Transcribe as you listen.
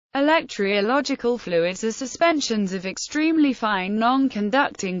Electrorheological fluids are suspensions of extremely fine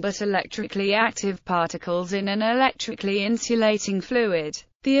non-conducting but electrically active particles in an electrically insulating fluid.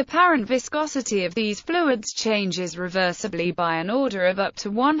 The apparent viscosity of these fluids changes reversibly by an order of up to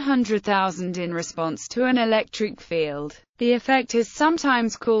 100,000 in response to an electric field. The effect is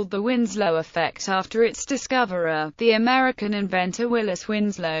sometimes called the Winslow effect after its discoverer, the American inventor Willis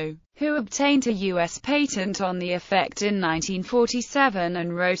Winslow, who obtained a U.S. patent on the effect in 1947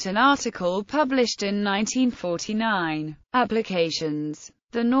 and wrote an article published in 1949. Applications.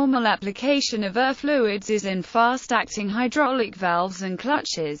 The normal application of air fluids is in fast-acting hydraulic valves and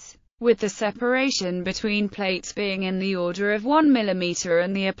clutches, with the separation between plates being in the order of 1 mm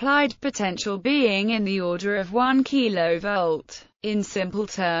and the applied potential being in the order of 1 kV. In simple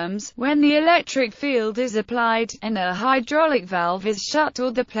terms, when the electric field is applied, an air hydraulic valve is shut or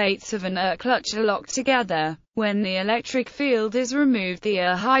the plates of an air clutch are locked together. When the electric field is removed, the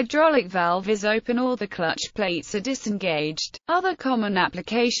air hydraulic valve is open or the clutch plates are disengaged. Other common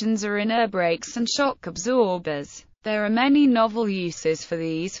applications are in air brakes and shock absorbers. There are many novel uses for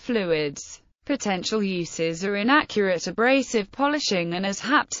these fluids. Potential uses are in accurate abrasive polishing and as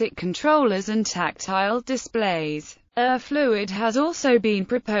haptic controllers and tactile displays. Air fluid has also been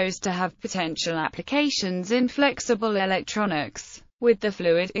proposed to have potential applications in flexible electronics, with the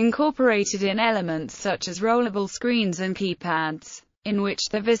fluid incorporated in elements such as rollable screens and keypads, in which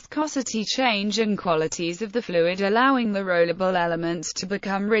the viscosity change and qualities of the fluid allowing the rollable elements to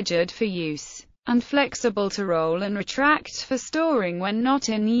become rigid for use, and flexible to roll and retract for storing when not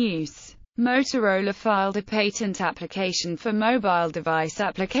in use. Motorola filed a patent application for mobile device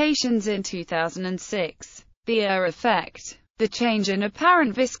applications in 2006. The air effect. The change in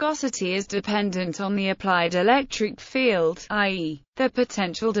apparent viscosity is dependent on the applied electric field, i.e., the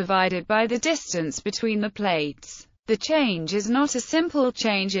potential divided by the distance between the plates. The change is not a simple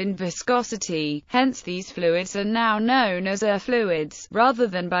change in viscosity, hence these fluids are now known as air fluids, rather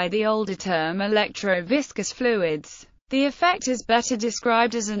than by the older term electroviscous fluids. The effect is better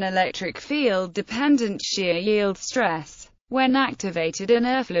described as an electric field-dependent shear yield stress. When activated, an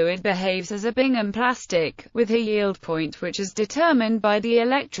air fluid behaves as a Bingham plastic, with a yield point which is determined by the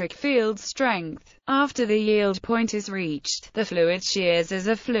electric field strength. After the yield point is reached, the fluid shears as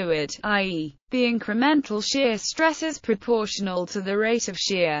a fluid, i.e., the incremental shear stress is proportional to the rate of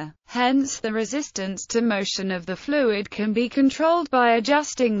shear. Hence, the resistance to motion of the fluid can be controlled by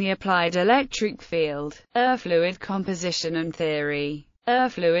adjusting the applied electric field. Air fluid composition and theory. Air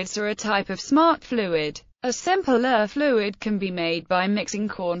fluids are a type of smart fluid. A simple air fluid can be made by mixing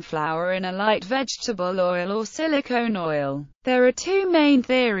corn flour in a light vegetable oil or silicone oil. There are two main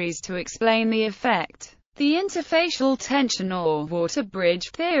theories to explain the effect: the interfacial tension or water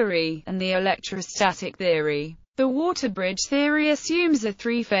bridge theory, and the electrostatic theory. The water bridge theory assumes a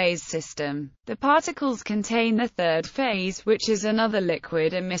three-phase system. The particles contain the third phase, which is another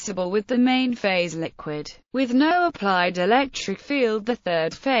liquid immiscible with the main phase liquid. With no applied electric field, the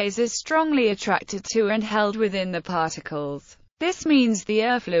third phase is strongly attracted to and held within the particles. This means the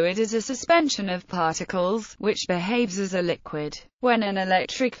air fluid is a suspension of particles, which behaves as a liquid. When an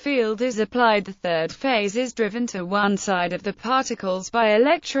electric field is applied, the third phase is driven to one side of the particles by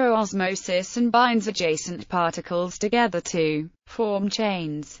electroosmosis and binds adjacent particles together to form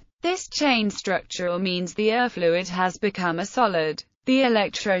chains. This chain structure means the air fluid has become a solid. The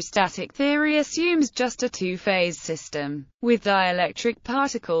electrostatic theory assumes just a two-phase system, with dielectric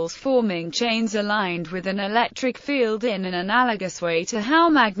particles forming chains aligned with an electric field in an analogous way to how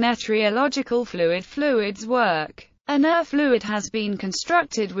magnetrheological fluids work. An air fluid has been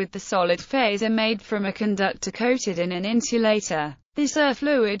constructed with the solid phase made from a conductor coated in an insulator. This air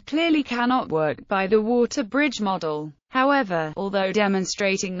fluid clearly cannot work by the water bridge model. However, although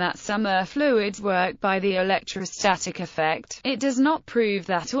demonstrating that some air fluids work by the electrostatic effect, it does not prove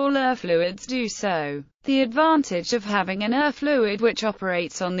that all air fluids do so. The advantage of having an air fluid which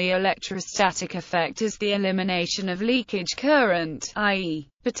operates on the electrostatic effect is the elimination of leakage current, i.e.,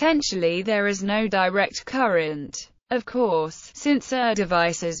 potentially there is no direct current. Of course, since air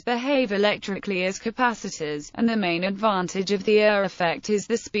devices behave electrically as capacitors, and the main advantage of the air effect is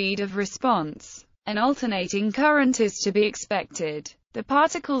the speed of response, an alternating current is to be expected. The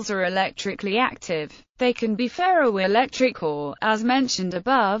particles are electrically active. They can be ferroelectric or, as mentioned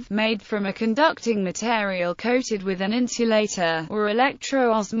above, made from a conducting material coated with an insulator, or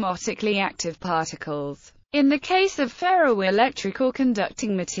electroosmotically active particles. In the case of ferroelectric or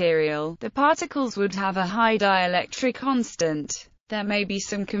conducting material, the particles would have a high dielectric constant. There may be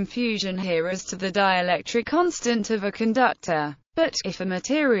some confusion here as to the dielectric constant of a conductor, but if a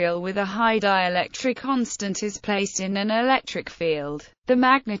material with a high dielectric constant is placed in an electric field, the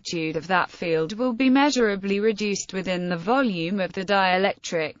magnitude of that field will be measurably reduced within the volume of the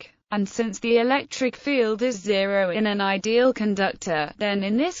dielectric. And since the electric field is zero in an ideal conductor, then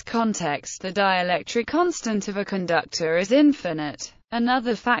in this context the dielectric constant of a conductor is infinite.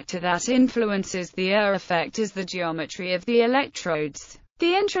 Another factor that influences the effect is the geometry of the electrodes.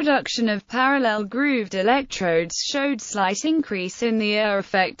 The introduction of parallel grooved electrodes showed slight increase in the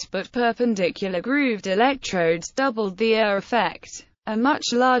effect, but perpendicular grooved electrodes doubled the effect. A much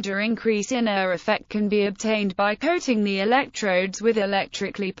larger increase in effect can be obtained by coating the electrodes with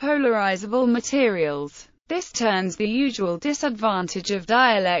electrically polarizable materials. This turns the usual disadvantage of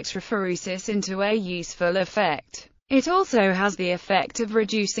dielectrophoresis into a useful effect. It also has the effect of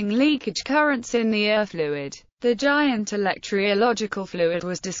reducing leakage currents in the air fluid. The giant electrorheological fluid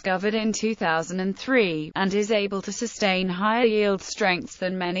was discovered in 2003, and is able to sustain higher yield strengths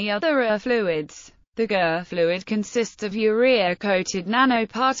than many other air fluids. The fluid consists of urea-coated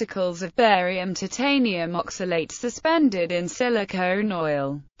nanoparticles of barium titanium oxalate suspended in silicone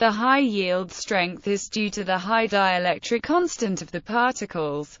oil. The high yield strength is due to the high dielectric constant of the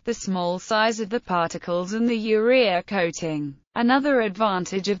particles, the small size of the particles and the urea coating. Another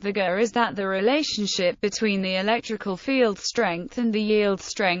advantage of the is that the relationship between the electrical field strength and the yield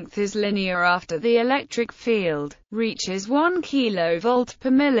strength is linear after the electric field reaches 1 kV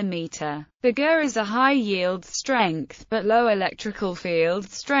per millimeter. The is a high yield strength but low electrical field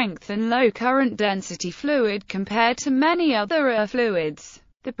strength and low current density fluid compared to many other air fluids.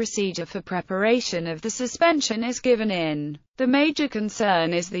 The procedure for preparation of the suspension is given in. The major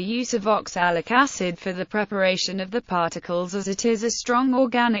concern is the use of oxalic acid for the preparation of the particles, as it is a strong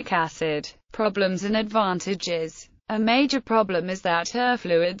organic acid. Problems and advantages. A major problem is that air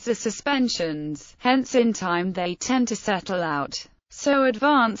fluids are suspensions, hence in time they tend to settle out. So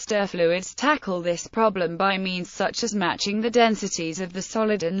advanced air fluids tackle this problem by means such as matching the densities of the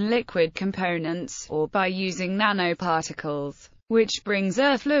solid and liquid components, or by using nanoparticles, which brings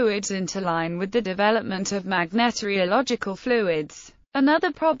air fluids into line with the development of magnetorheological fluids.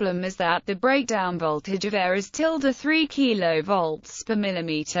 Another problem is that the breakdown voltage of air is 3 kV per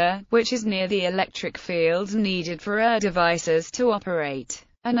millimeter, which is near the electric field needed for air devices to operate.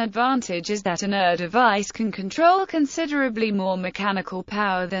 An advantage is that an air device can control considerably more mechanical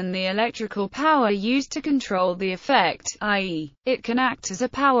power than the electrical power used to control the effect, i.e., it can act as a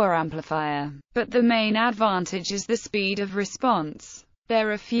power amplifier. But the main advantage is the speed of response.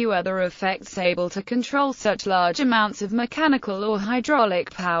 There are few other effects able to control such large amounts of mechanical or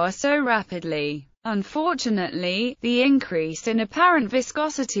hydraulic power so rapidly. Unfortunately, the increase in apparent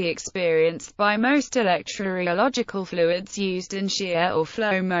viscosity experienced by most electrorheological fluids used in shear or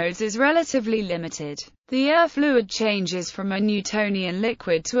flow modes is relatively limited. The air fluid changes from a Newtonian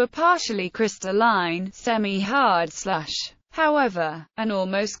liquid to a partially crystalline, semi-hard slush. However, an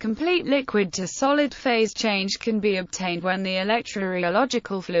almost complete liquid to solid phase change can be obtained when the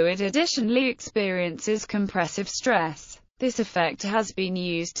electrorheological fluid additionally experiences compressive stress. This effect has been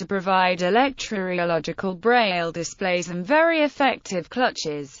used to provide electrorheological braille displays and very effective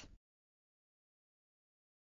clutches.